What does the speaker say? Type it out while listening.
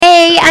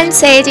name's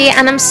Sadie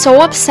and I'm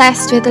so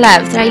obsessed with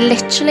love that I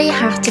literally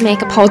had to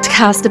make a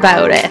podcast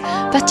about it.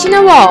 But you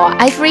know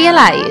what? I've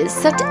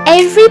realised that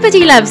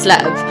everybody loves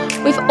love.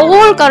 We've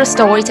all got a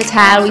story to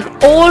tell,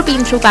 we've all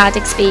been through bad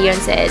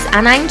experiences,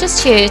 and I'm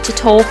just here to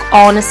talk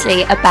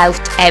honestly about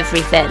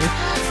everything.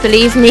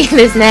 Believe me,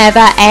 there's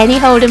never any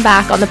holding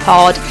back on the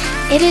pod.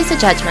 It is a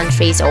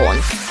judgment-free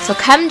zone. So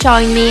come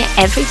join me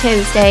every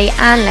Tuesday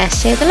and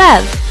let's share the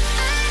love.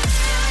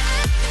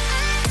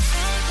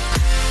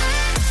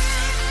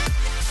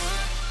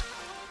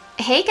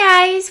 Hey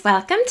guys,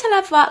 welcome to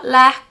Love What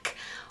Luck.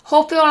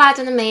 Hope you all had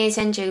an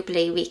amazing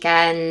Jubilee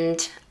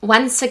weekend.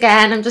 Once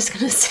again, I'm just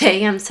going to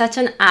say I'm such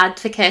an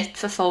advocate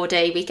for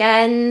 4-day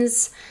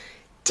weekends.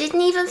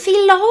 Didn't even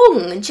feel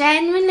long,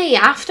 genuinely.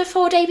 After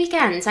 4-day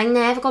weekends, I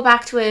never go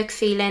back to work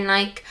feeling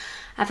like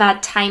I've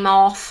had time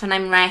off and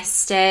I'm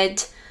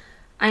rested.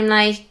 I'm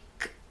like,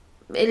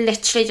 it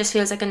literally just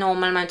feels like a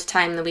normal amount of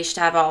time that we should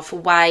have off.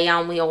 Why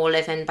aren't we all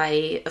living by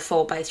a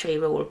 4x3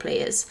 rule,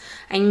 please?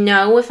 I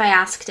know if I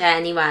asked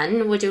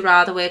anyone, would you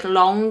rather work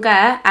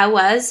longer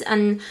hours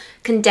and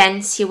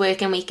condense your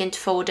working week into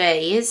 4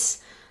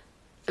 days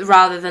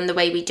rather than the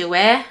way we do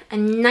it?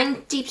 I'm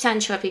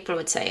 90% sure people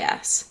would say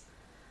yes.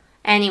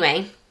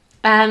 Anyway,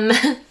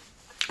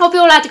 hope you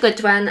all had a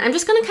good one. I'm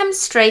just going to come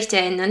straight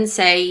in and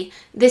say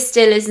this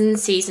still isn't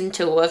season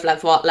 2 of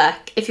Love What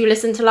Luck. If you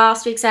listened to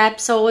last week's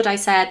episode, I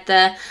said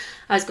that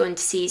I was going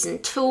to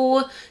season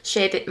 2,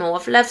 share a bit more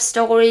of love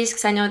stories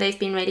because I know they've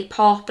been really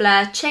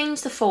popular,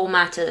 change the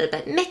format a little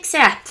bit, mix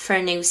it up for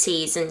a new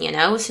season, you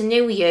know. It's a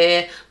new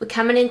year, we're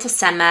coming into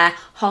summer,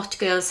 hot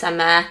girl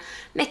summer,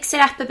 mix it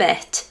up a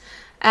bit.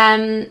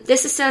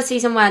 This is still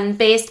season 1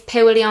 based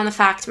purely on the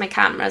fact my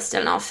camera's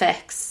still not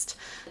fixed.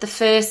 The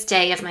first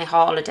day of my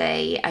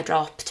holiday, I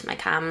dropped my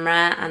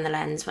camera and the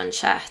lens went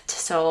shut.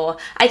 So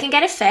I can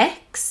get it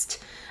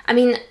fixed. I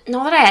mean,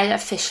 not that I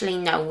officially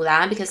know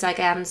that because I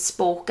haven't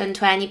spoken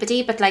to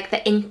anybody, but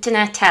the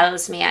internet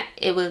tells me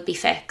it will be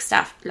fixed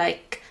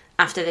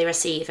after they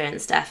receive it and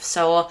stuff.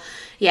 So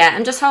yeah,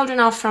 I'm just holding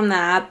off from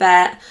that,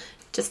 but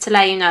just to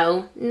let you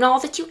know,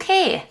 not that you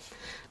care.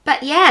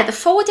 But yeah, the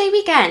 4-day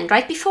weekend,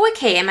 right before I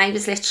came, I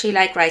was literally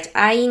like, right,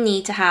 I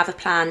need to have a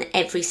plan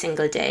every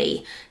single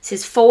day. This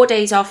is 4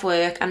 days off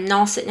work. I'm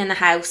not sitting in the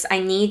house. I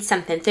need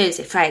something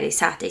Thursday, Friday,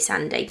 Saturday,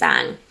 Sunday,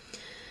 bang.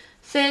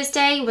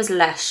 Thursday was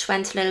lush.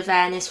 Went to Little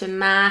Venice with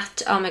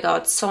Matt. Oh my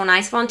God, so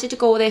nice. Wanted to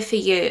go there for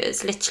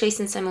years, literally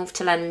since I moved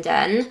to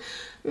London.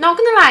 Not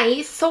gonna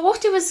lie,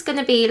 thought it was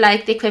gonna be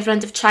like the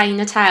equivalent of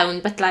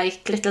Chinatown, but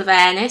like Little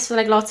Venice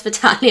with lots of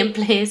Italian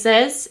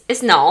places.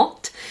 It's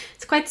not.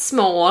 It's quite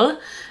small.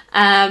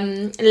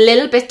 A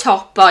little bit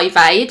top boy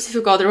vibes if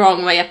you go the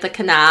wrong way up the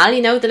canal,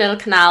 you know, the little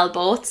canal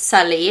boats,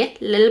 Sully, a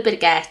little bit of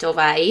ghetto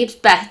vibes,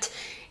 but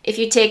if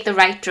you take the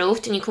right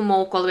route and you can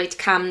walk all the way to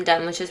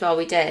Camden, which is what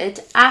we did,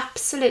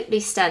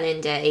 absolutely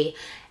stunning day.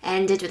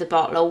 Ended with a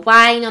bottle of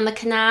wine on the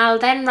canal.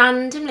 Then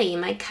randomly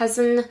my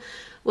cousin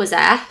was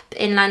up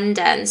in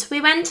London, so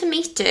we went to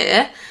meet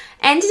her.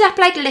 Ended up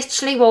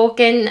literally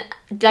walking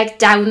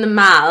down the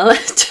Mall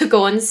to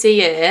go and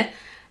see her.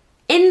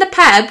 In the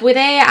pub, we're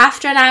there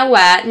after an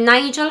hour,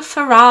 Nigel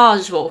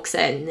Farage walks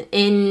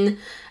in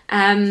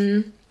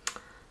oh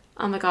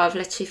my God, I've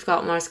literally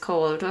forgotten what it's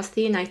called. What's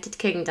the United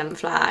Kingdom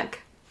flag?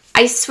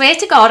 I swear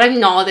to God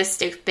I'm not this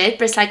stupid,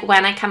 but it's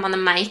when I come on the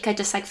mic, I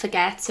just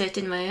forget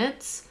certain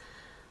words.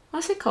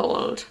 What's it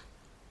called?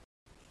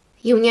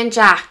 Union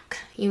Jack.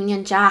 And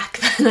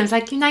I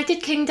was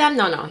United Kingdom?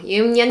 No,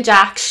 Union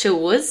Jack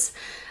shoes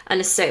and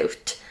a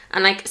suit.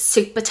 And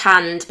super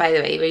tanned, by the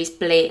way, where he's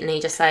blatantly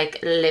just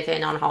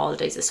living on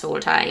holidays this whole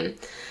time.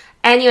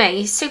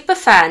 Anyway, super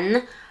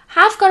fun.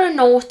 Have got a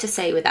note to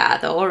say with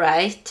that though,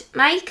 right?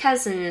 My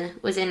cousin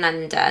was in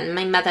London,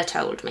 my mother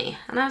told me.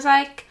 And I was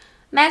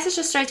messaged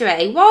her straight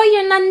away. Why,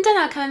 you're in London?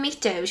 I'll come and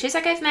meet you. She's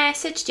I've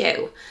messaged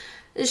you.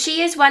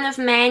 She is one of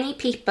many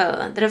people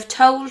that have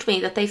told me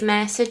that they've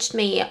messaged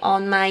me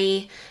on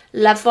my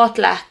Love What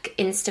Luck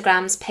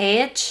Instagram's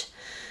page.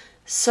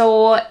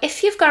 So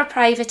if you've got a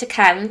private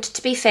account,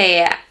 to be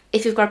fair,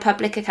 if you've got a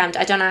public account,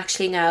 I don't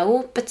actually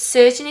know, but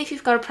certainly if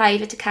you've got a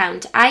private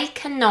account, I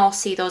cannot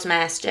see those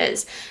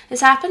messages.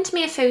 It's happened to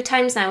me a few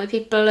times now where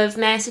people have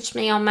messaged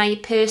me on my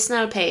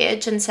personal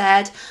page and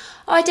said,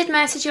 oh, I did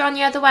message you on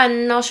your other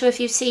one, not sure if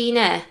you've seen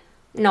it.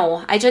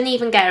 No, I didn't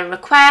even get a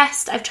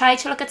request. I've tried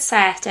to look at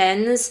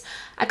settings.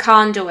 I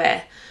can't do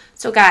it.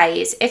 So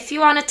guys, if you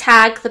want to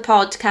tag the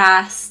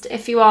podcast,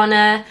 if you want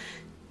to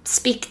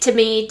speak to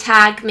me,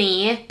 tag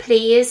me,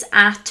 please,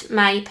 at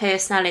my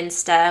personal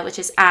Insta, which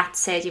is at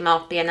Sadie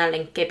Moppy, and I'll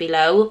link it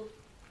below.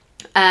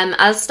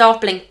 I'll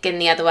stop linking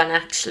the other one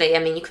actually. I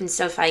mean, you can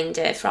still find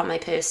it from my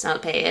personal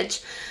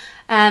page.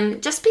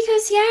 Just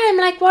because, yeah, I'm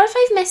what if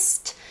I've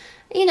missed,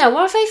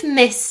 what if I've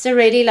missed a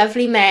really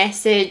lovely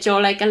message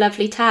or a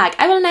lovely tag?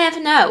 I will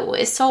never know.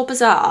 It's so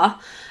bizarre.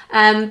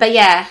 But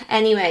yeah,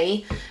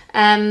 anyway,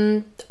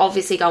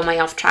 obviously gone way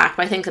off track,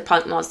 but I think the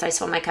point was that I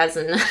saw my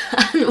cousin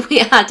and we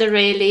had a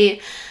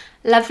really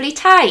lovely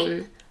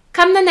time.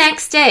 Come the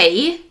next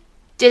day,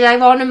 did I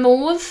want to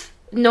move?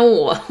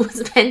 no,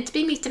 was meant to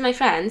be meeting my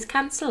friends,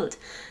 cancelled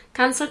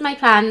my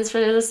plans for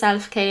a little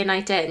self-care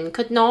night in,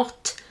 could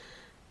not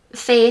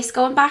face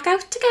going back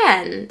out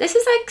again. This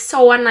is like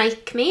so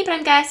unlike me, but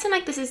I'm guessing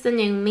like this is the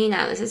new me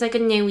now. This is like a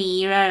new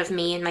era of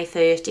me in my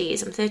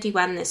 30s. I'm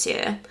 31 this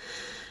year.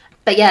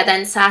 But yeah,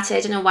 then Saturday,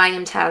 I don't know why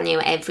I'm telling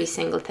you every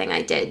single thing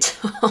I did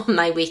on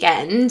my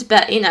weekend,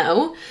 but you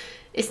know,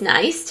 it's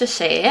nice to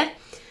share.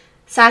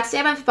 Saturday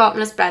I went for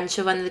bottomless brunch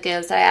with one of the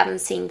girls that I haven't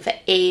seen for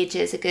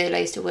ages, a girl I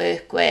used to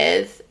work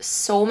with.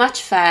 So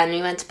much fun.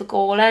 We went to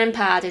Pagola in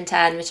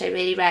Paddington, which I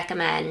really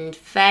recommend.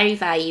 Very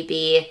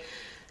vibey.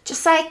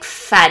 Just like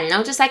fun,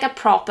 just like a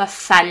proper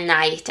fun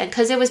night. And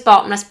because it was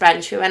bottomless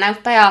brunch, we went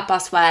out by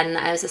 1:30.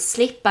 I was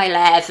asleep by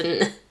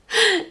 11.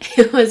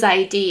 It was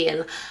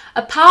ideal.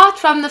 Apart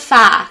from the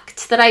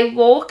fact that I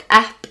woke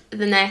up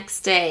the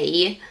next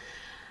day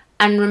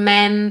and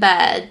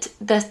remembered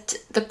that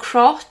the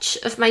crotch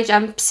of my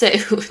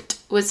jumpsuit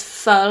was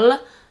full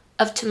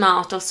of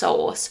tomato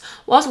sauce.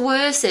 What's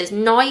worse is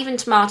not even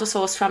tomato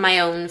sauce from my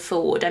own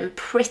food. I'm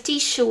pretty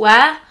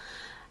sure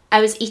I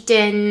was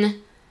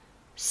eating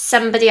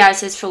somebody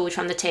else's food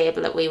from the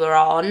table that we were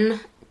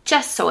on.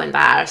 Just so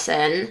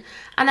embarrassing.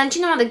 And then do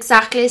you know what?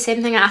 Exactly the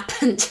same thing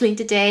happened to me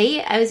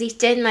today. I was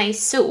eating my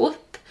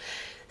soup,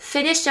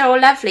 finished it all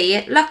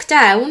lovely, looked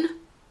down,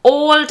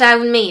 all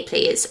down me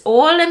please,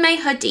 all in my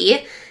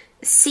hoodie,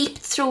 seeped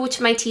through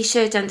to my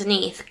t-shirt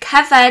underneath,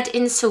 covered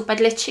in soup.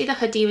 Literally the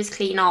hoodie was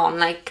clean on.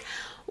 Like,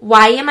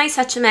 why am I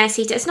such a mess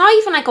eater? It's not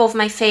even like over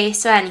my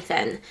face or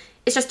anything.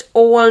 It's just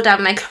all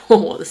down my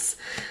clothes.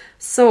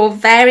 So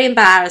very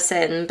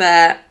embarrassing,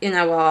 but you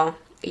know what?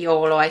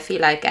 YOLO, I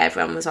feel like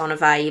everyone was on a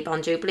vibe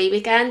on Jubilee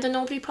weekend and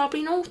nobody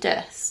probably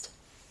noticed.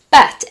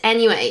 But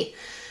anyway,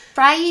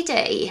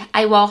 Friday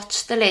I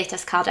watched the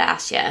latest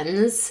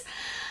Kardashians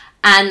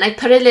and I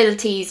put a little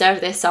teaser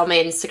of this on my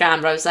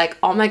Instagram where I was like,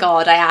 oh my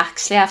god, I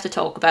actually have to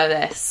talk about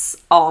this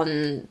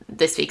on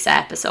this week's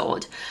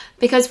episode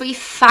because we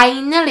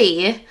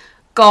finally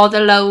got the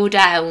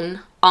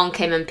lowdown on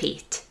Kim and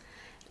Pete.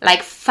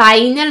 Like,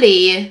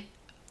 finally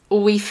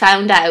we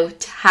found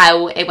out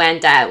how it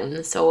went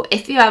down. So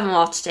if you haven't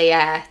watched it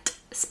yet,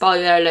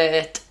 spoiler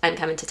alert, I'm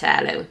coming to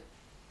tell you.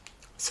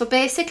 So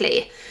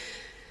basically,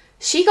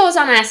 she goes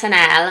on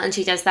SNL and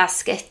she does that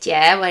skit,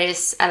 yeah, where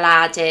it's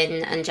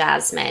Aladdin and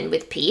Jasmine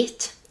with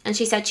Pete. And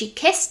she said she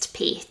kissed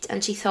Pete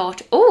and she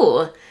thought,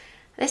 oh,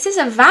 this is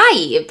a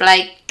vibe.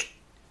 Like,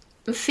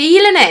 I'm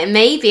feeling it.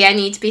 Maybe I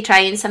need to be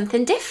trying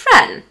something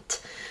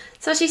different.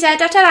 So she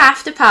said at her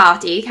after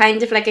party,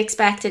 kind of like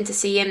expecting to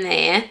see him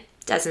there,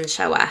 doesn't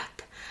show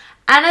up.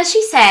 And as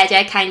she said,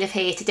 I kind of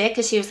hated it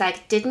because she was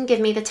like, didn't give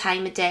me the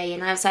time of day.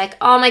 And I was like,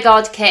 oh my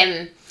god,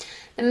 Kim,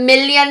 the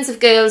millions of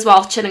girls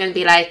watching are going to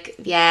be like,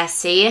 yeah,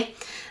 see,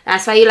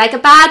 that's why you like a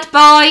bad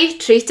boy,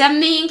 treat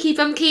him mean, keep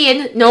him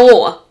keen.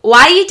 No,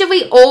 why do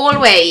we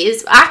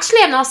always,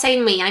 actually I'm not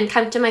saying me, I'm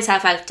counting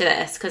myself out to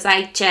this because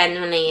I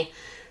genuinely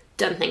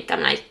don't think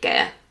I'm like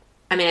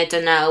I mean, I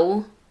don't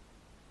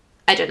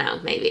know,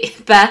 maybe,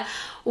 but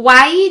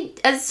why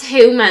as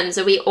humans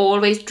are we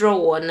always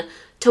drawn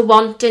to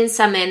wanting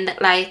something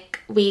that like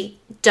we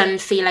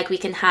don't feel like we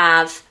can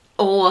have,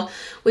 or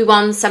we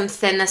want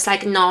something that's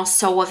like not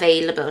so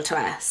available to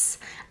us?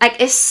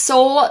 Like, it's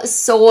so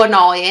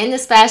annoying,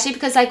 especially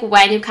because like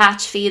when you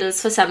catch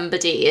feels for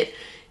somebody,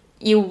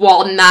 you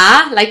want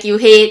that, like you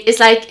hate, it's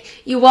like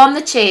you want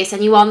the chase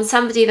and you want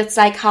somebody that's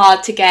like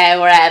hard to get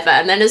or whatever,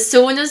 and then as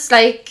soon as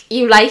like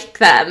you like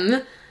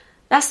them,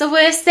 that's the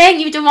worst thing.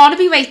 You don't want to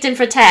be waiting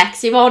for a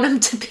text. You want them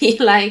to be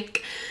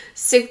like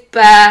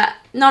super,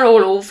 not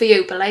all over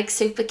you, but like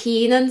super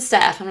keen and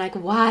stuff. I'm like,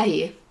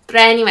 why? But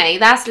anyway,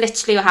 that's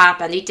literally what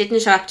happened. He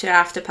didn't show up to her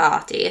after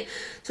party.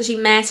 So she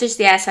messaged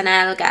the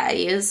SNL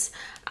guys,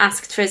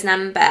 asked for his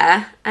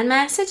number, and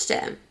messaged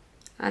him.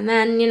 And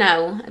then, you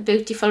know, a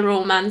beautiful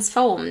romance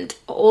formed.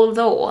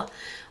 Although,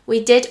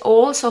 we did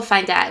also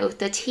find out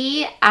that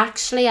he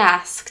actually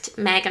asked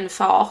Megan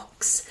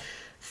Fox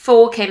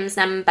for Kim's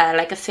number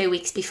like a few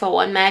weeks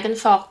before, and Megan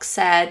Fox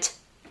said,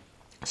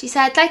 she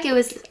said like it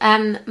was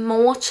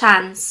more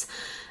chance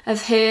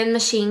of her and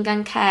Machine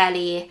Gun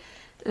Kelly,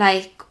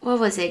 like,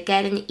 what was it,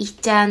 getting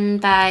eaten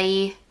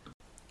by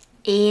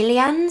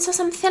aliens or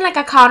something, like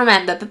I can't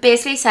remember, but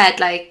basically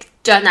said like,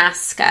 don't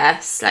ask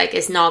us, like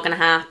it's not gonna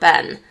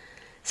happen.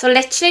 So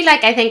literally,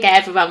 like, I think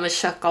everyone was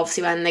shook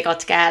obviously when they got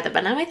together,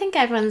 but now I think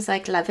everyone's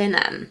like loving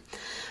them.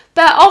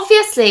 But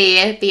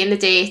obviously, being the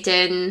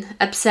dating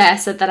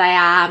obsessed that I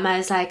am, I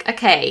was like,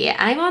 okay,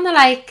 I want to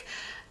like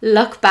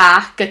look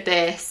back at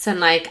this and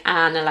like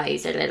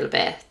analyse it a little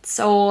bit.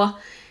 So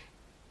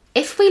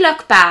if we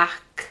look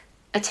back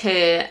at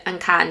her and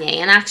Kanye,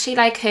 and actually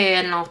like her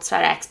and lots of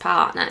her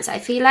ex-partners, I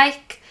feel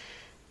like,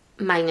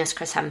 minus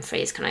Chris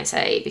Humphries, can I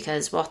say,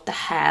 because what the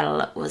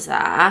hell was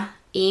that?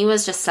 He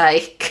was just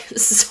like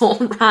so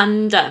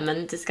random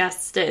and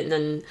disgusting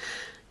and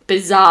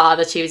bizarre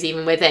that she was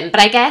even with him. But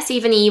I guess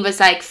even he was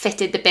like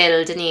fitted the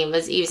build, and he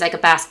was like a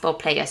basketball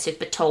player,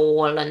 super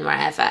tall and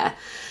whatever.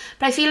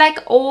 But I feel like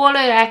all her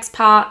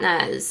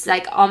ex-partners,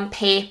 like on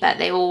paper,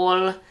 they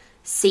all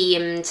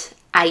seemed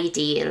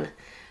ideal.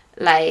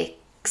 Like,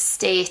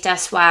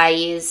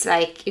 status-wise,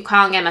 like, you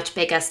can't get much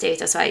bigger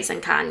status-wise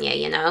than Kanye,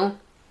 you know?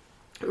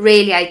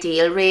 Really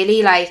ideal,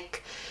 really,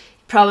 like,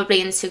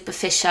 probably in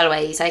superficial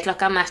ways. Like,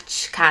 look how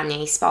much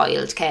Kanye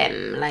spoiled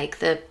Kim. Like,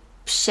 the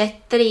shit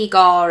that he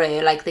got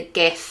her, like, the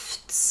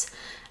gifts,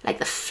 like,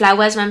 the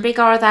flowers. Remember he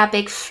got her that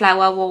big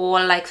flower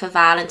wall, like, for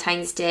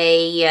Valentine's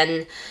Day,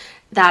 and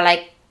that,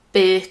 like,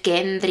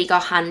 Birkin that he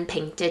got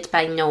hand-painted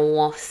by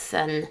North,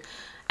 and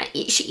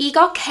he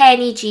got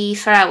Kenny G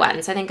for her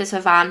once, I think it was for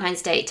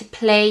Valentine's Day, to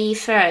play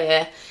for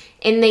her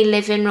in their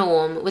living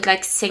room with,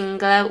 like,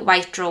 single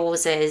white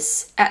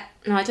roses.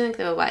 No, I don't think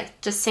they were white.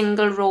 Just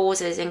single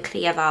roses in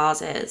clear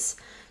vases,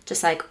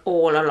 just, like,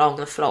 all along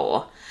the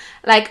floor.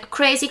 Like,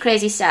 crazy,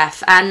 crazy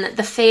stuff. And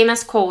the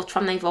famous quote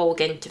from the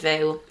Vogue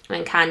interview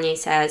when Kanye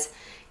says,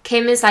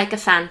 Kim is like a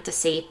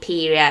fantasy,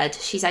 period.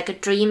 She's like a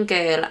dream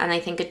girl, and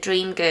I think a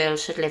dream girl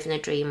should live in a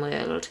dream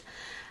world.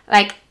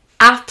 Like,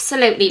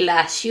 absolutely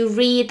lush. You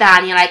read that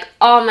and you're like,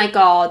 oh my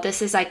god,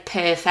 this is, like,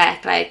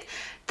 perfect. Like,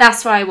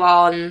 that's what I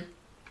want.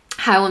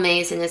 How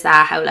amazing is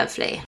that? How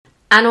lovely.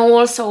 And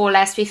also,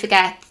 lest we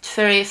forget,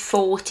 for her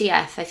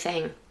 40th, I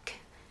think,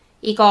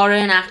 he got her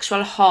an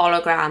actual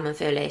hologram of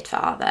her late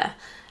father.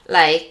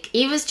 Like,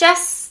 he was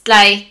just,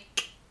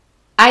 like,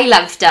 I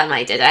loved him,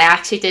 I did. I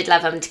actually did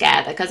love them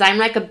together, because I'm,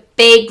 like, a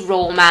big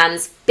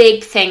romance,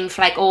 big thing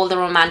for, like, all the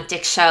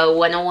romantic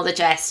show and all the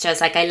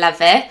gestures. Like, I love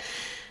it.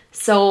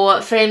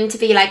 So for him to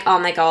be like, oh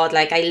my god,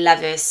 like, I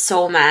love her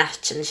so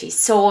much and she's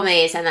so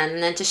amazing,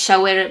 and then to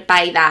show her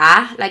by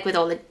that, like, with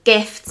all the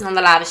gifts and all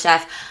the lavish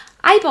stuff,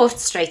 I bought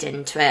straight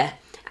into it.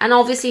 And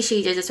obviously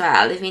she did as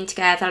well. They've been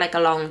together, like, a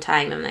long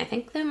time, and I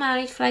think they're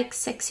married for, like,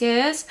 6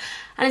 years.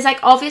 And it's like,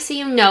 obviously,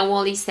 you know,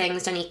 all these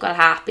things don't equal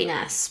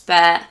happiness,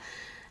 but,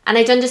 and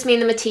I don't just mean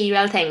the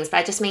material things, but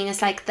I just mean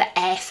it's, like, the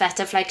effort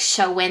of, like,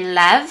 showing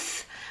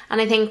love.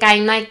 And I think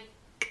I'm, like,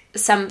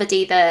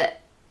 somebody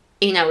that,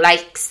 you know,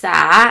 likes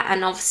that,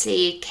 and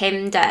obviously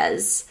Kim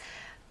does.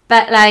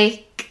 But,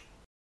 like,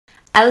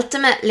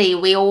 ultimately,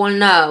 we all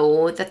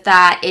know that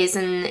that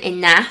isn't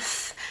enough.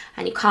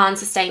 And you can't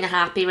sustain a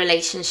happy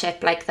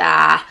relationship like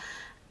that.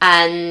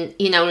 And,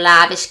 you know,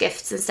 lavish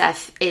gifts and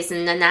stuff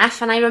isn't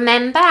enough. And I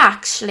remember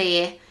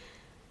actually,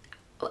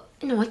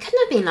 no, it couldn't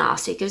have been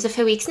last week. It was a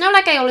few weeks. No,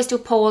 like, I always do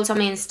polls on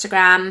my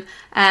Instagram.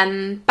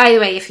 By the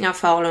way, if you're not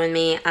following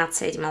me, at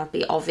Sadie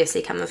Maltby,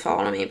 obviously come and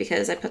follow me,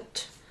 because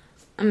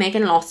I'm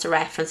making lots of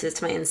references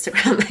to my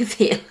Instagram, I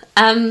feel.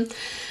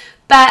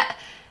 But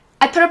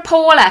I put a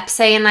poll up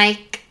saying,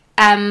 like,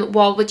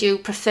 what would you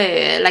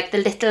prefer, like, the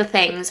little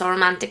things or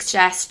romantic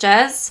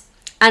gestures?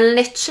 And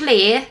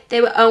literally,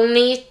 there were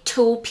only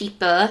 2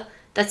 people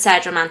that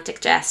said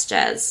romantic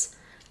gestures.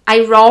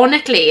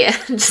 Ironically,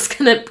 I'm just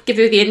going to give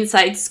you the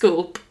inside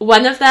scoop.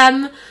 One of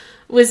them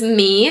was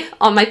me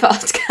on my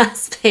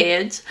podcast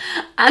page,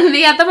 and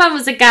the other one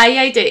was a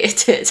guy I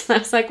dated. And I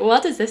was like,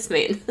 what does this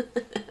mean?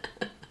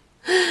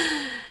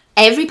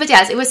 Everybody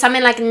else, it was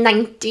something like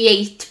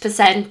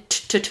 98%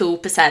 to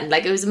 2%.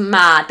 Like, it was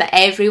mad that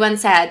everyone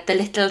said the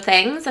little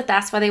things,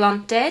 that's what they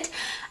wanted.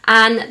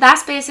 And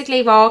that's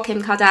basically what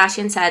Kim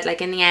Kardashian said,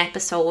 like, in the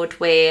episode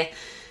where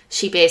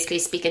she basically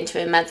speaking to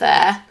her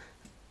mother,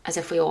 as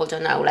if we all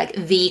don't know, like,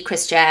 the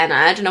Kris Jenner.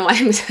 I don't know why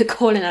I'm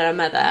calling her a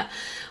mother.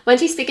 When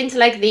she's speaking to,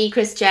 like, the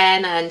Kris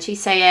Jenner, and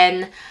she's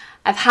saying,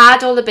 I've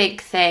had all the big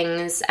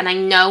things, and I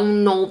know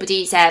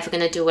nobody's ever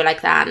going to do it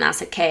like that, and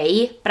that's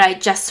okay, but I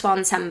just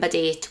want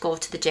somebody to go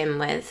to the gym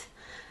with.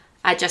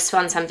 I just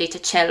want somebody to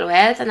chill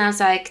with. And I was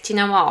like, do you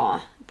know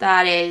what?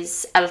 That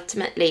is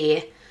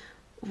ultimately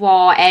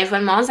what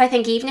everyone wants. I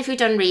think even if you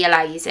don't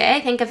realise it, I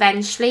think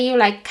eventually you,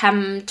 like,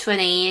 come to an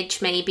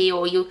age maybe,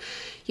 or you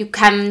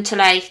come to,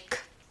 like,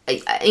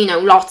 you know,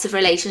 lots of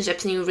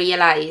relationships, and you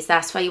realise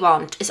that's what you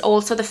want. It's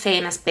also the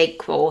famous big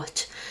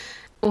quote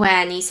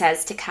when he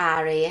says to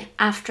Carrie,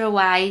 after a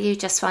while you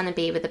just want to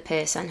be with the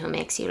person who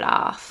makes you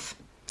laugh.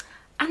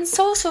 And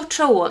so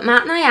true.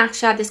 Matt and I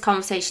actually had this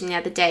conversation the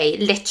other day,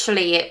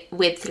 literally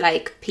with,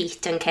 like,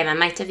 Pete and Kim. I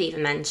might have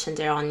even mentioned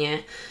it on you,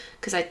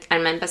 because I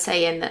remember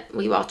saying that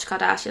we watch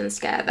Kardashians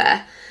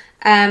together.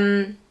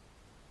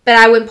 But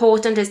how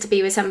important it is to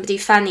be with somebody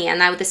funny,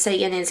 and how the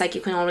saying is, like,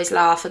 you can always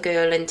laugh a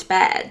girl into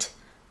bed.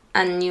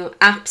 And you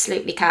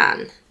absolutely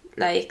can.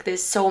 Like,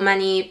 there's so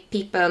many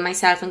people,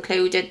 myself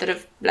included, that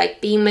have,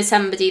 like, been with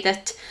somebody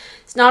that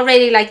it's not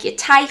really, like, your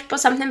type or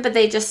something, but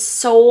they're just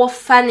so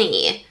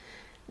funny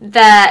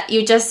that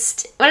you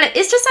just, well,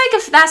 it's just like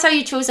if that's how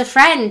you choose a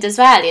friend as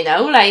well, you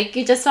know? Like,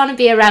 you just want to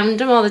be around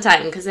them all the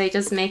time because they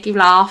just make you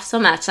laugh so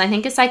much. And I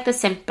think it's, like, the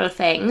simple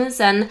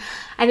things. And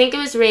I think it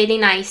was really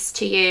nice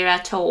to hear her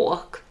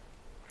talk.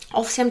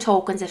 Obviously, I'm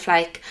talking as if,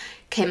 like,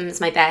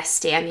 Kim's my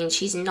bestie. I mean,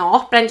 she's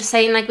not, but I'm just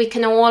saying, like,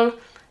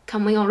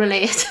 can we all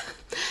relate?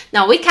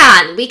 No, we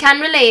can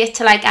relate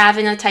to, like,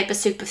 having a type of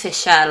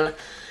superficial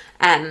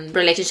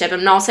relationship.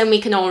 I'm not saying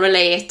we can all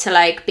relate to,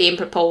 like, being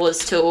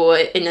proposed to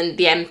in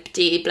the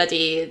empty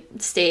bloody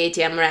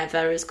stadium,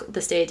 wherever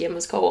the stadium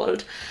was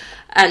called,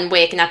 and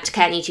waking up to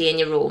Kenny G in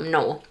your room.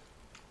 No,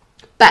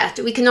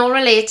 But we can all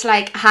relate to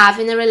like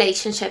having a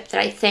relationship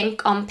that I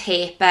think on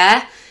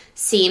paper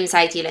seems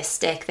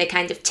idealistic. They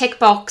kind of tick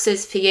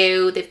boxes for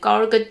you. They've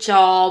got a good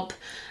job.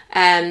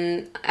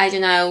 I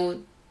don't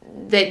know,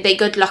 they're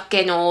good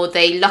looking, or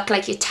they look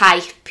like your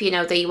type, you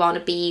know, that you want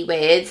to be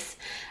with.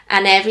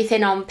 And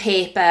everything on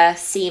paper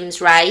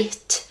seems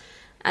right.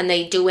 And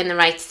they're doing the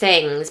right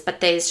things. But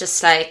there's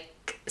just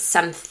like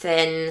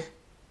something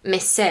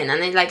missing,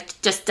 and it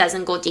like just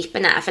doesn't go deep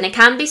enough. And it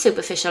can be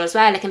superficial as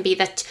well. It can be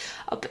that,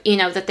 you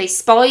know, that they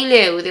spoil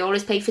you, they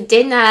always pay for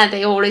dinner,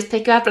 they always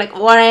pick you up, like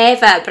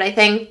whatever. But I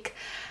think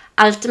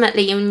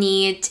ultimately you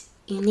need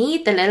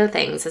the little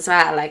things as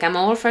well. Like, I'm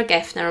all for a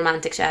gift and a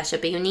romantic gesture,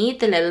 but you need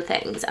the little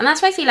things. And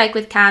that's why I feel like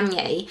with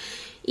Kanye,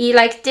 he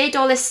like did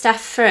all this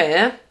stuff for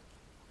her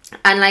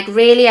and like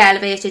really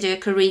elevated her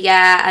career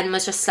and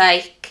was just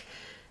like,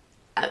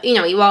 you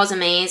know, he was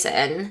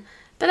amazing.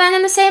 But then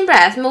in the same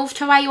breath, moved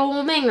to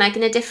Wyoming, like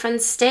in a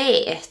different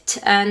state.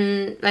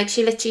 And like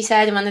she literally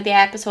said in one of the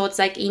episodes,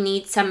 like, he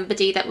needs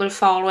somebody that will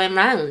follow him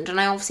round.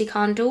 And I obviously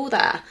can't do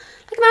that.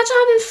 Like, imagine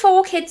having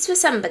 4 kids with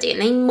somebody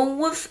and they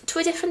move to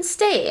a different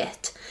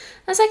state.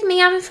 That's like me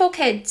having 4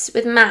 kids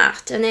with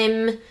Matt and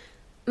him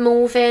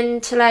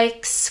moving to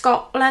like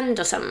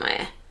Scotland or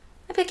somewhere.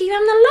 I'd be like, are you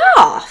having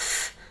a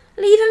laugh?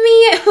 Leaving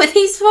me with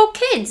these 4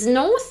 kids?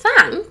 No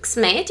thanks,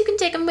 mate. You can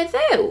take them with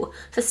you.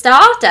 For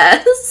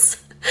starters.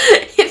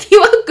 If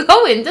you are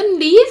going, then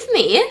leave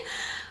me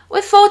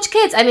with 4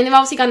 kids. I mean, they've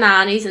obviously got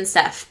nannies and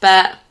stuff,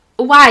 but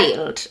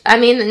wild. I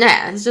mean, no,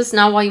 it's just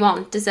not what you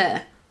want, is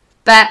it?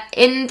 But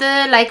in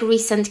the like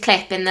recent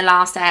clip in the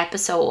last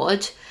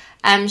episode,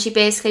 she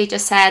basically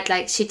just said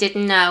like she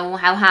didn't know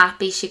how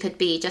happy she could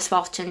be just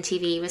watching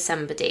TV with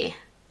somebody.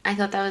 I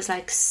thought that was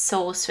like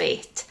so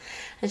sweet.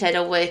 And she had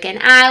her working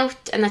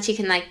out, and that she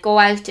can like go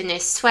out in her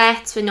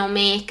sweats with no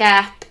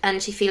makeup,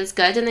 and she feels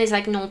good, and there's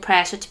like no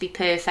pressure to be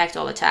perfect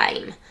all the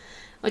time,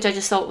 which I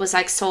just thought was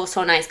like so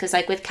nice. Because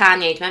like with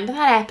Kanye, remember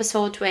that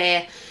episode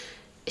where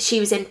she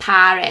was in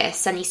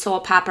Paris and he saw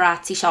a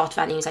paparazzi shot of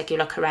her and he was like, you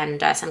look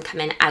horrendous, I'm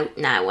coming out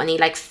now, and he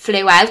like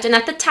flew out, and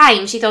at the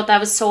time she thought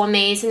that was so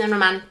amazing and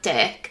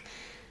romantic,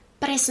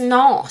 but it's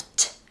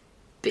not.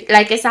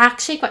 Like, it's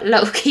actually quite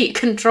low-key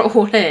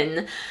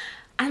controlling.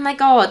 And my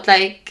God,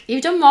 like,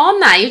 you don't want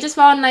that. You just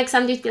want, like,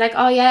 somebody to be like,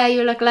 oh, yeah,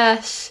 you look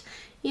lush.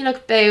 You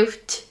look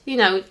boot, you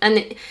know.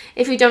 And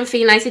if you don't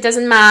feel nice, it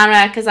doesn't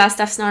matter because that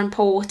stuff's not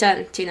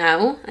important, you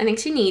know. I think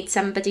she needs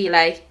somebody,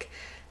 like,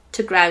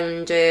 to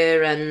ground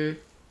her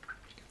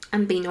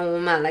and be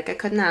normal. Like, I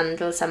couldn't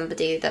handle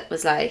somebody that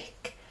was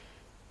like,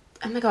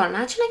 oh, my God,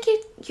 imagine,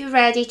 like, you're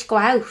ready to go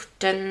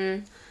out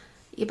and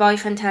your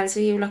boyfriend tells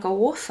you look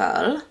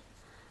awful.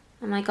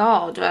 Oh, my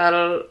God,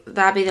 well,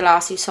 that'd be the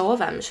last you saw of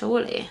them,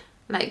 surely.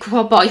 Like,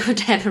 what boy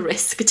would ever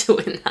risk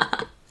doing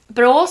that?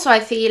 But also, I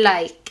feel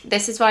like,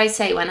 this is what I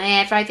say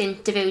whenever I've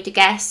interviewed a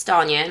guest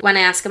on you, when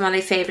I ask them what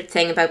their favourite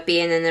thing about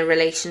being in a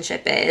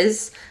relationship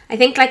is, I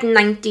think like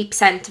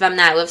 90% of them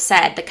now have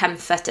said the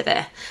comfort of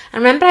it.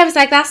 And remember, I was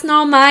like, that's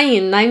not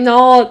mine.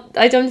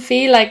 I don't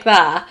feel like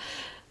that.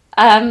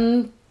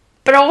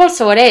 But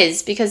also it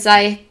is, because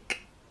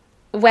like,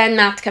 when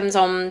Matt comes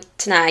home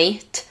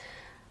tonight,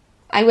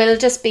 I will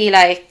just be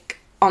like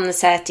on the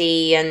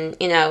settee and,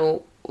 you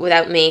know,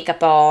 without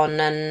makeup on,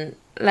 and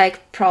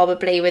like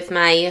probably with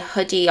my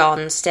hoodie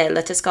on still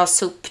that has got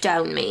soup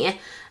down me,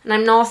 and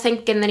I'm not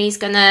thinking that he's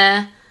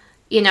gonna,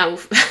 you know,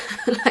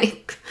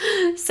 like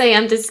say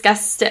I'm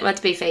disgusting. Well,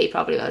 to be fair, he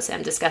probably will say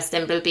I'm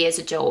disgusting, but it'll be as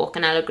a joke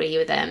and I'll agree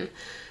with him.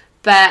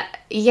 But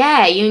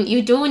yeah,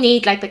 you do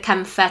need like the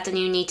comfort, and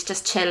you need to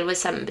just chill with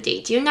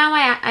somebody. Do you know,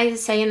 I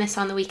was saying this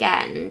on the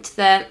weekend,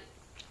 that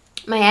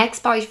my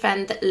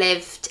ex-boyfriend that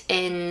lived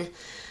in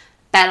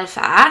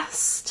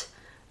Belfast,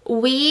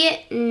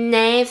 we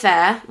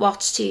never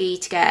watched TV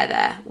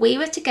together. We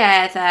were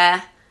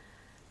together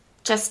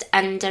just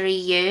under a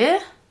year.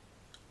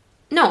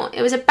 No,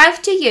 it was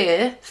about a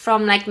year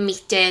from like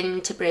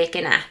meeting to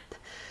breaking up.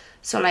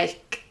 So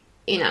like,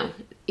 you know,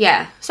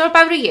 yeah. So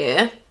about a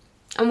year.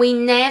 And we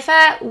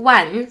never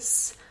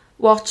once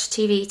watched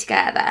TV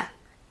together.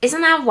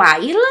 Isn't that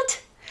wild?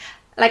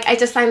 Like, I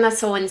just find that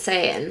so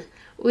insane.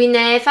 We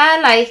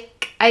never,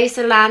 like, I used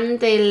to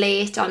land there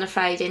late on a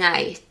Friday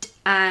night,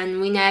 and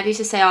we never used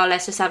to say, oh,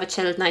 let's just have a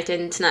chilled night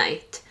in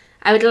tonight.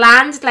 I would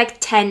land at like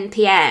 10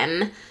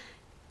 p.m.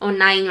 or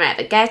 9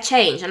 whatever, get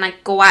changed, and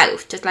like go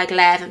out at like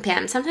 11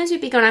 p.m. Sometimes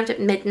we'd be going out at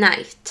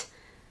midnight.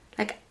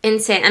 Like,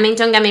 insane. I mean,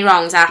 don't get me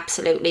wrong, it's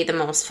absolutely the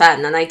most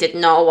fun, and I did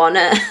not want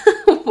to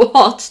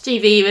watch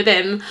TV with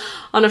him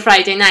on a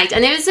Friday night.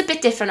 And it was a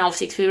bit different,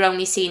 obviously, because we were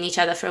only seeing each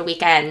other for a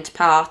weekend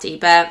party,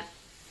 but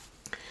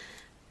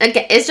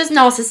again, it's just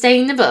not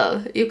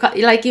sustainable. You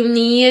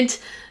need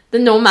the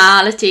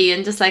normality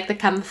and just like the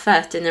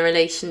comfort in a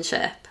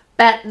relationship.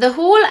 But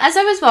as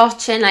I was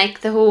watching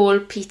like the whole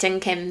Pete and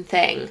Kim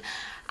thing,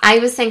 I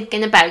was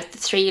thinking about the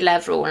 3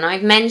 love rule, and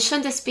I've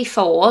mentioned this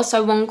before, so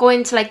I won't go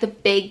into like the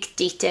big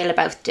detail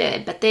about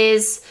it, but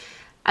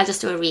I'll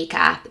just do a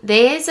recap.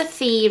 There's a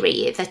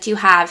theory that you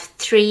have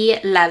 3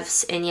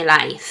 loves in your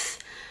life.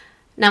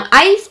 Now,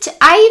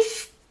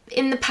 I've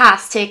in the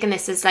past taken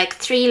this as like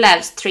 3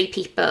 loves, 3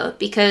 people,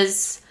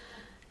 because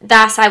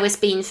that's how it's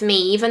been for me.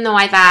 Even though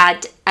I've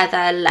had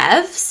other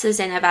loves, as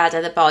in I've had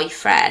other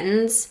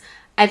boyfriends,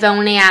 I've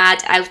only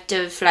had, out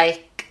of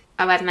like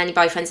however many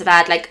boyfriends I've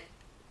had, like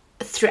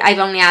I've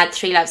only had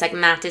 3 loves. Like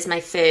Matt is my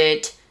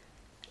 3rd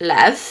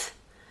love.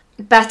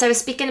 But I was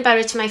speaking about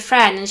it to my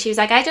friend, and she was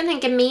like, I don't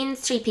think it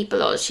means 3 people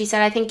though. She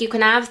said, I think you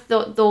can have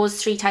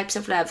those 3 types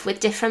of love with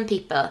different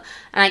people.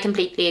 And I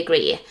completely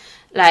agree.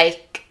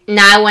 Like,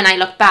 now when I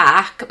look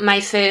back,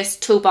 my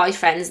first 2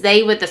 boyfriends,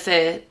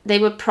 they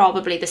were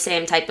probably the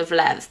same type of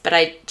love, but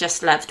I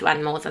just loved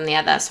one more than the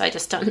other, so I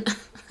just don't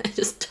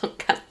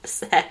count the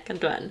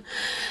second one.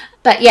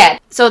 But yeah,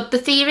 so the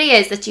theory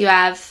is that you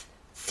have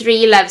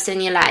 3 loves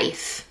in your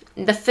life.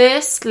 The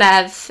first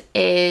love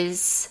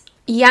is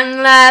young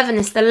love, and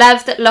it's the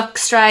love that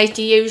looks right.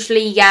 You're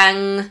usually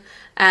young,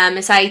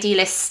 it's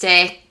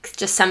idealistic,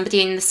 just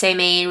somebody in the same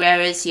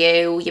area as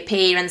you, your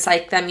parents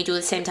like them, you do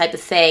the same type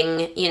of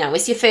thing, you know,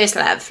 it's your first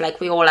love. Like,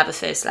 we all have a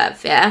first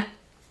love, yeah?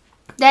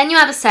 Then you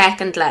have a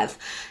second love,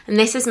 and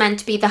this is meant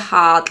to be the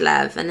hard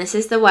love, and this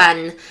is the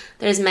one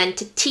that is meant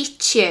to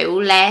teach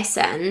you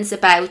lessons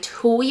about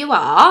who you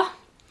are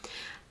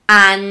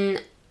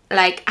and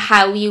like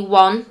how you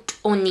want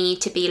or need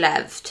to be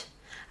loved.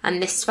 And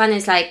this one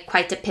is like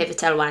quite a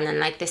pivotal one, and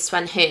like this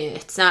one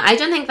hurts. Now, I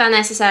don't think that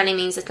necessarily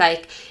means that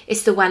like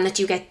it's the one that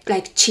you get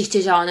like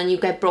cheated on and you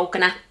get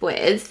broken up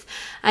with.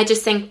 I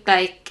just think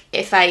like,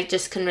 if I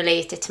just can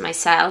relate it to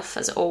myself,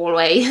 as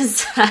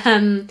always,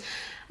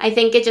 I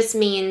think it just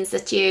means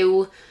that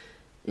you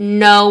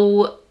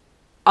know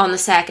on the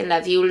second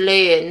love, you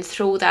learn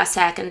through that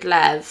second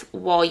love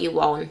what you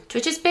want,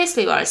 which is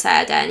basically what I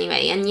said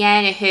anyway. And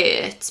yeah, it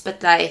hurts,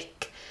 but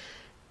like,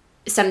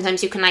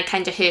 sometimes you can like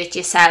kind of hurt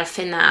yourself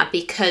in that,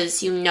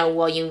 because you know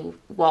what you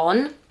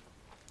want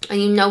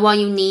and you know what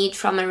you need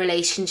from a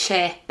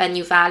relationship, and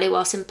you value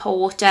what's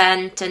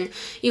important, and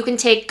you can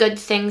take good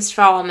things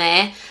from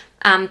it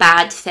and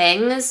bad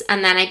things.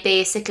 And then I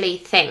basically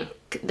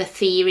think the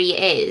theory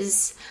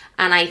is,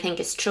 and I think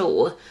it's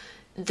true,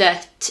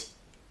 that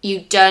you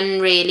don't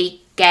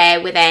really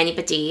get with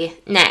anybody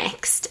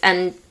next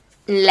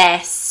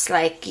unless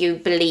like you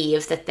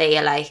believe that they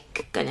are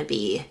like gonna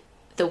be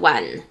the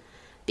one.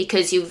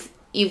 Because you've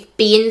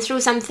been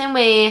through something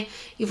where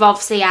you've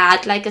obviously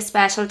had like a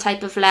special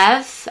type of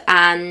love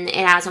and it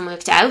hasn't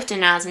worked out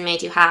and it hasn't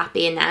made you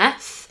happy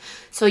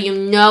enough. So you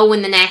know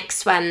in the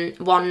next one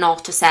what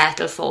not to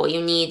settle for.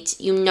 You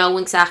know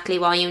exactly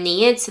what you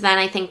need. So then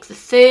I think the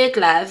third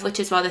love, which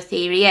is what the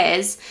theory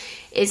is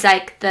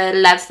like the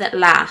love that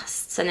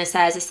lasts. And it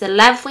says it's the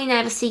love we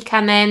never see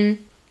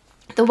coming,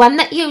 the one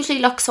that usually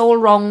looks all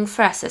wrong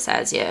for us, it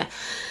says here,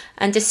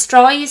 and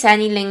destroys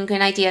any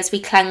lingering ideas we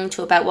clung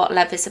to about what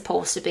love is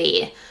supposed to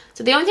be.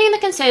 So the only thing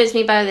that concerns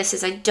me about this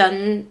is I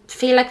don't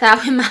feel like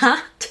that with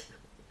Matt.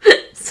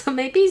 So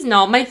maybe he's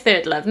not my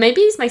third love.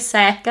 Maybe he's my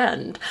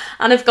second.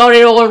 And I've got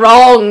it all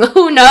wrong.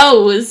 Who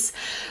knows?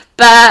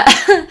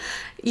 But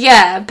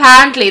yeah,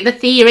 apparently the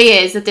theory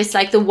is that it's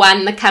like the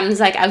one that comes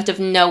like out of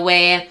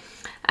nowhere,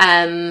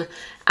 and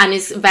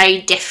is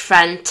very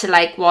different to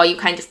like what you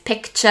kind of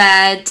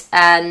pictured,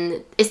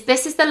 and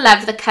this is the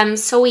love that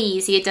comes so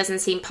easy it doesn't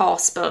seem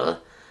possible.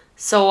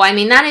 So I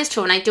mean, that is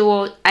true, and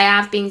I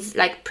have been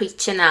like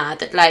preaching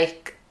that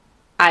like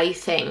I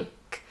think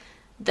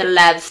the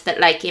love that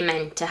like you're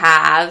meant to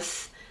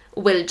have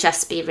will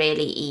just be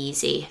really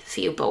easy for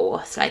you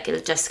both. Like,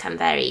 it'll just come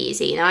very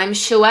easy. Now, I'm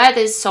sure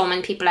there's so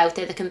many people out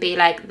there that can be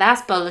like,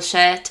 that's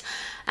bullshit.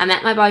 I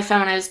met my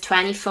boyfriend when I was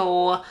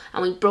 24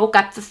 and we broke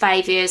up for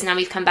 5 years and now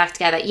we've come back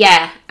together.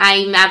 Yeah,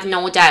 I have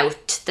no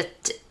doubt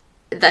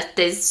that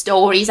there's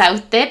stories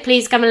out there.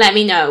 Please come and let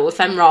me know if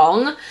I'm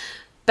wrong.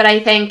 But I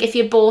think if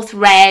you're both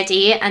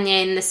ready and you're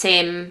in the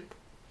same,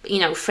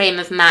 frame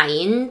of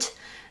mind,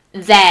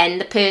 then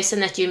the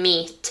person that you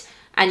meet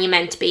and you're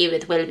meant to be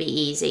with will be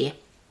easy.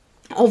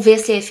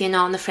 Obviously, if you're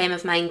not in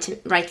the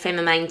right frame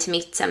of mind to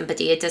meet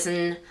somebody, it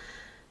doesn't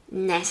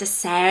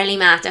necessarily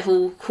matter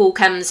who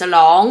comes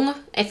along.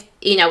 If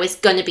it's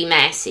gonna be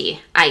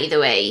messy either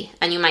way,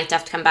 and you might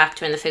have to come back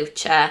to in the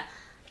future.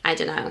 I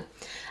don't know,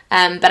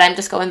 but I'm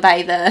just going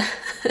by the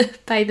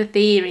by the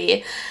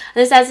theory.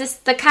 And it says it's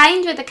the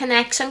kind where the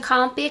connection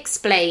can't be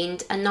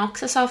explained and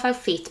knocks us off our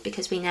feet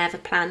because we never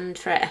planned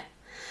for it.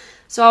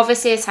 So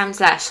obviously it sounds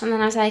lush, and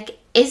then I was like,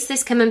 is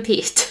this Kim and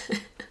Pete?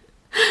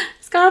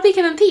 It's gotta be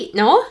Kim and Pete,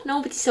 no?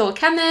 Nobody saw it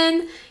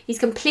coming. He's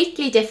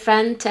completely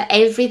different to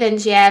everything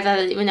she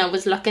ever,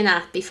 was looking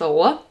at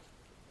before.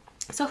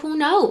 So who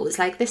knows?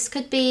 Like, this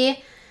could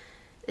be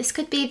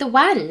the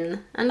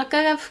one. And look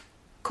at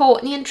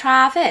Courtney and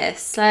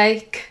Travis.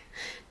 Like,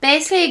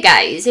 basically,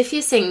 guys, if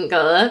you're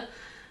single,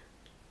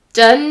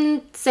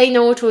 don't say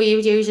no to who you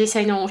usually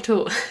say no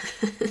to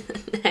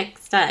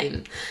next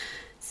time.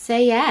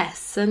 Say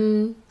yes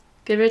and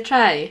give it a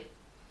try.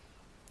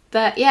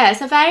 But yeah,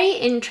 it's a very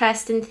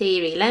interesting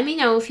theory. Let me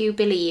know if you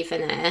believe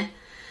in it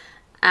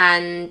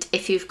and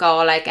if you've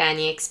got like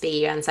any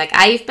experience. Like,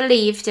 I've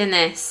believed in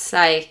this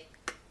like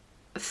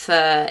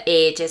for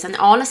ages. And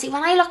honestly,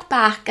 when I look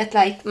back at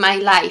like my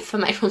life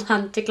and my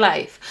romantic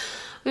life,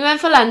 we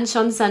went for lunch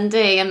on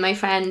Sunday and my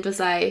friend was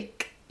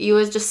like, you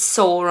were just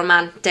so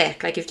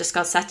romantic, like you've just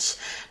got such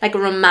like a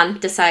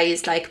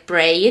romanticized like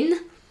brain.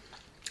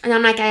 And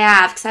I'm like, I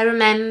have, because I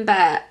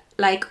remember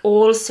like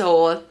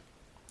also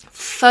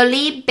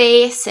fully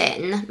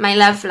basing my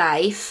love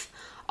life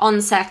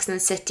on Sex and the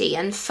City,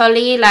 and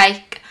fully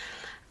like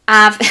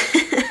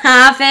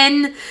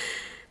having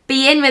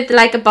being with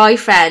like a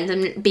boyfriend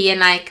and being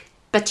like,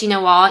 but you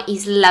know what,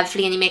 he's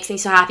lovely and he makes me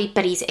so happy,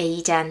 but he's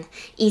Aiden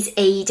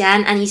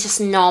and he's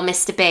just not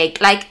Mr. Big.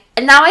 Like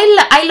now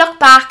I look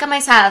back at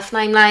myself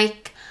and I'm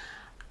like,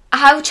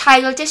 how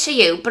childish are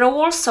you? But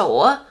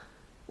also,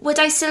 would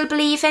I still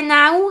believe it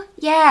now?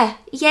 Yeah,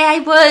 I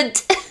would.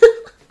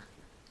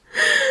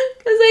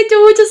 Because I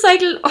do just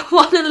like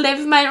want to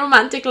live my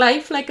romantic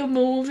life like a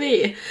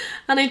movie,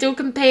 and I do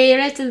compare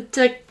it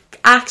to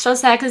actual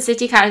Sex and the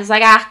City characters.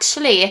 Like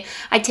actually,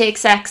 I take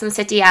Sex and the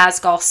City as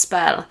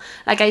gospel.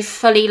 Like I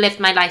fully lived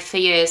my life for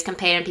years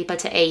comparing people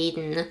to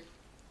Aiden.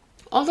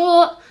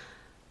 Although,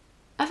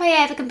 have I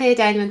ever compared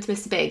anyone to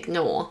Mr. Big?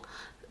 No.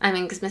 I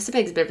mean, because Mr.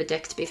 Big's a bit of a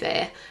dick, to be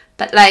fair.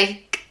 But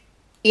like,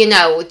 you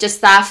know,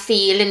 just that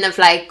feeling of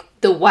like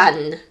the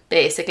one,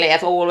 basically.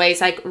 I've always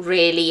like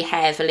really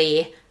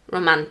heavily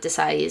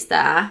romanticised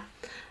that.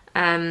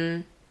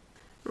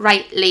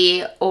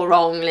 Rightly or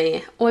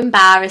wrongly or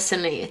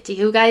embarrassingly. Do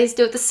you guys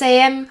do it the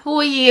same? Who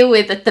are you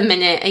with at the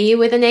minute? Are you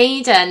with an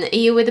Aiden? Are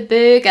you with a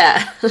burger?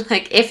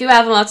 Like, if you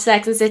haven't watched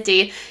Sex and the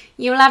City,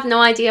 you'll have no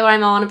idea what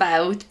I'm on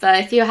about.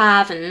 But if you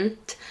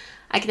haven't,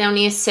 I can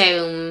only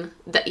assume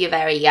that you're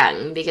very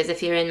young, because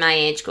if you're in my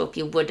age group,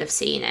 you would have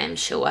seen it, I'm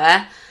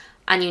sure.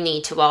 And you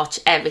need to watch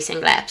every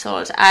single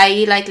episode.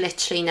 I like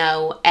literally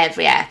know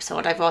every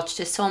episode. I've watched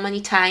it so many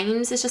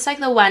times. It's just like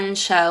the one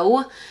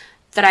show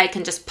that I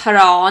can just put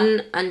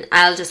on and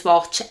I'll just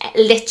watch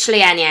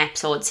literally any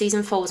episode.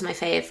 Season 4 was my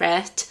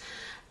favourite,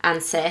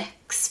 and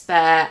 6,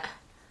 but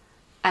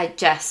I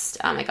just,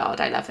 oh my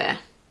god, I love it.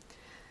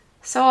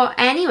 So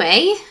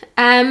anyway,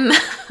 I'm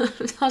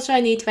not sure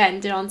I need to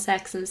end it on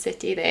Sex and the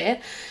City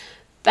there,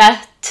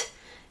 but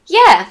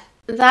yeah,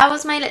 that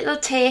was my little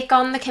take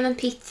on the Kim and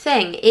Pete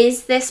thing.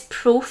 Is this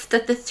proof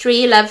that the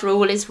 3 love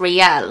rule is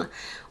real?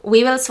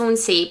 We will soon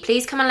see.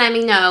 Please come and let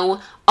me know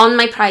on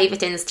my private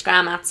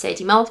Instagram at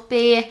Sadie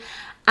Maltby,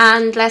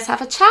 and let's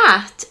have a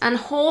chat. And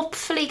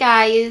hopefully,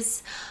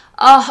 guys,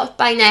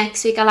 by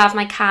next week I'll have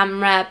my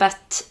camera,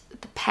 but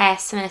the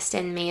pessimist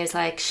in me is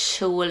like,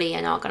 surely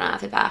you're not going to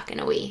have it back in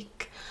a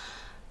week.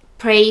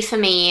 Pray for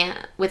me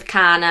with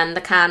Canon,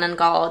 the Canon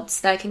gods,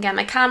 that I can get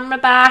my camera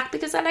back,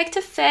 because I like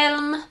to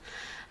film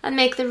and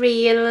make the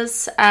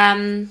reels.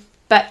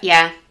 But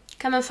yeah,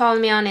 come and follow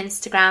me on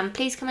Instagram.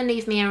 Please come and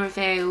leave me a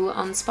review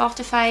on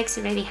Spotify, because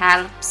it really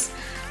helps.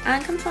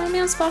 And come follow me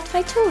on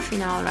Spotify too if you're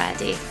not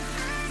already.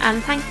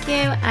 And thank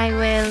you. I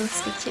will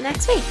speak to you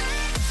next week.